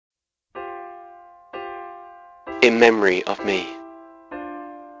in memory of me.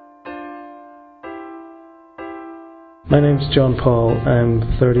 My name's John Paul,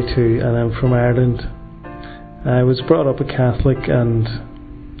 I'm 32 and I'm from Ireland. I was brought up a Catholic and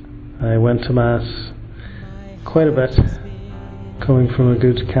I went to Mass quite a bit, coming from a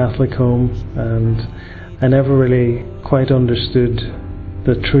good Catholic home, and I never really quite understood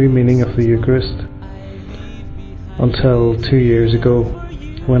the true meaning of the Eucharist until 2 years ago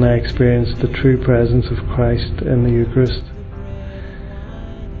when I experienced the true presence of Christ in the Eucharist.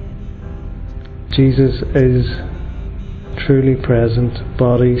 Jesus is truly present,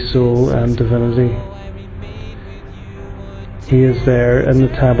 body, soul and divinity. He is there in the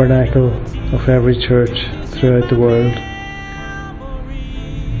tabernacle of every church throughout the world.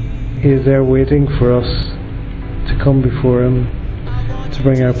 He is there waiting for us to come before Him, to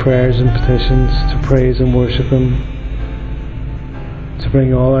bring our prayers and petitions, to praise and worship Him, to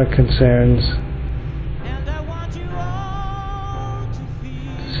bring all our concerns,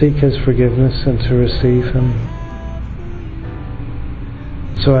 to seek His forgiveness and to receive Him.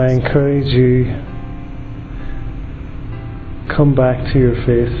 So I encourage you, come back to your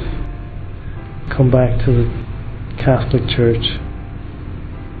faith, come back to the Catholic Church.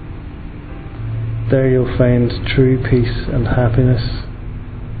 There you'll find true peace and happiness.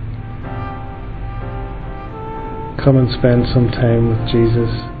 Come and spend some time with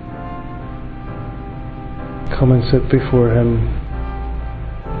Jesus. Come and sit before Him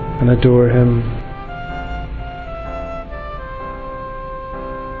and adore Him.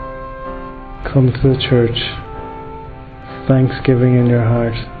 Come to the church, thanksgiving in your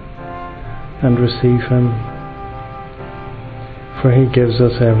heart, and receive Him, for He gives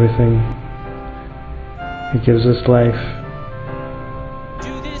us everything. He gives us life,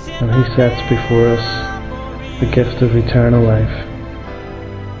 and He sets before us the gift of eternal life.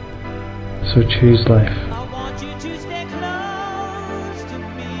 So choose life.